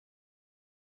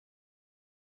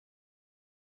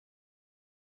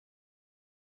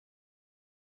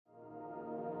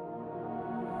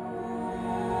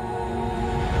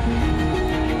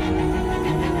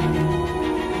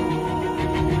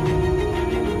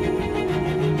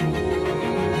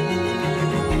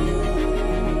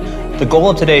The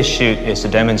goal of today's shoot is to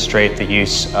demonstrate the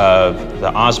use of the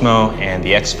Osmo and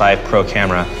the X5 Pro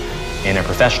camera in a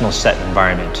professional set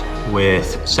environment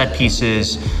with set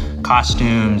pieces,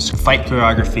 costumes, fight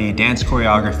choreography, dance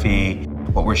choreography.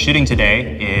 What we're shooting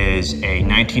today is a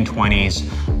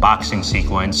 1920s boxing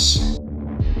sequence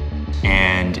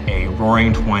and a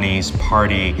Roaring 20s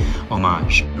party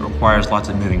homage. It requires lots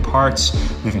of moving parts,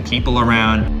 moving people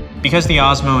around. Because the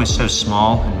Osmo is so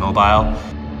small and mobile,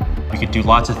 we could do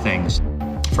lots of things.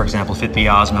 For example, fit the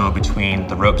Osmo between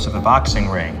the ropes of a boxing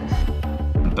ring.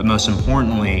 But most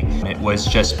importantly, it was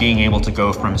just being able to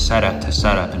go from setup to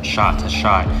setup and shot to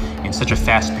shot in such a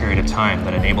fast period of time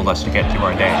that enabled us to get through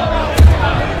our day.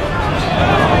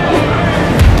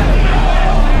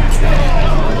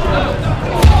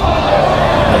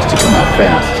 Nice to come out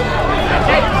fast.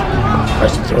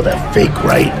 Tries to throw that fake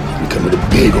right and come with a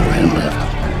big overhand left.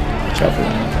 Watch out for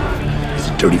that. He's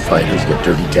a dirty fighter, he's got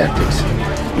dirty tactics.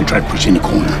 You try pushing the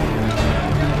corner.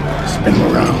 Spin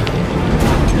him around.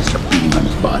 And start beating on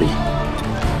his body.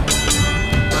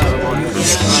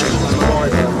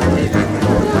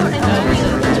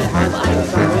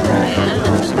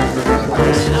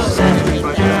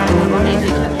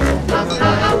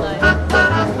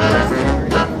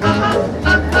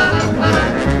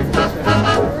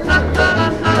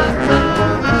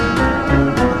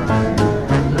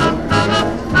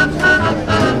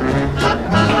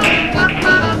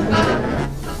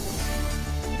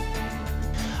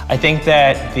 I think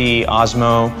that the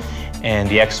Osmo and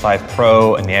the X5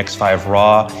 Pro and the X5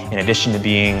 RAW, in addition to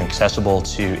being accessible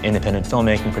to independent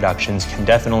filmmaking productions, can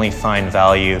definitely find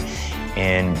value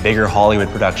in bigger Hollywood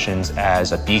productions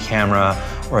as a B camera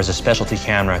or as a specialty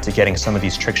camera to getting some of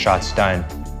these trick shots done.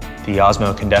 The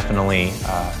Osmo can definitely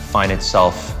find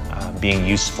itself being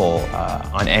useful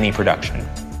on any production.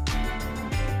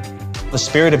 The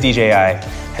spirit of DJI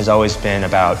has always been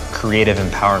about creative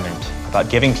empowerment, about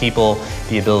giving people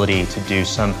the ability to do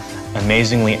some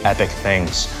amazingly epic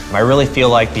things. I really feel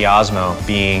like the Osmo,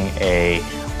 being a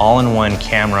all-in-one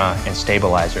camera and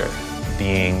stabilizer,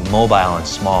 being mobile and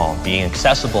small, being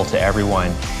accessible to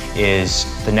everyone, is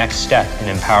the next step in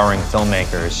empowering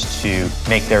filmmakers to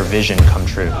make their vision come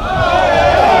true.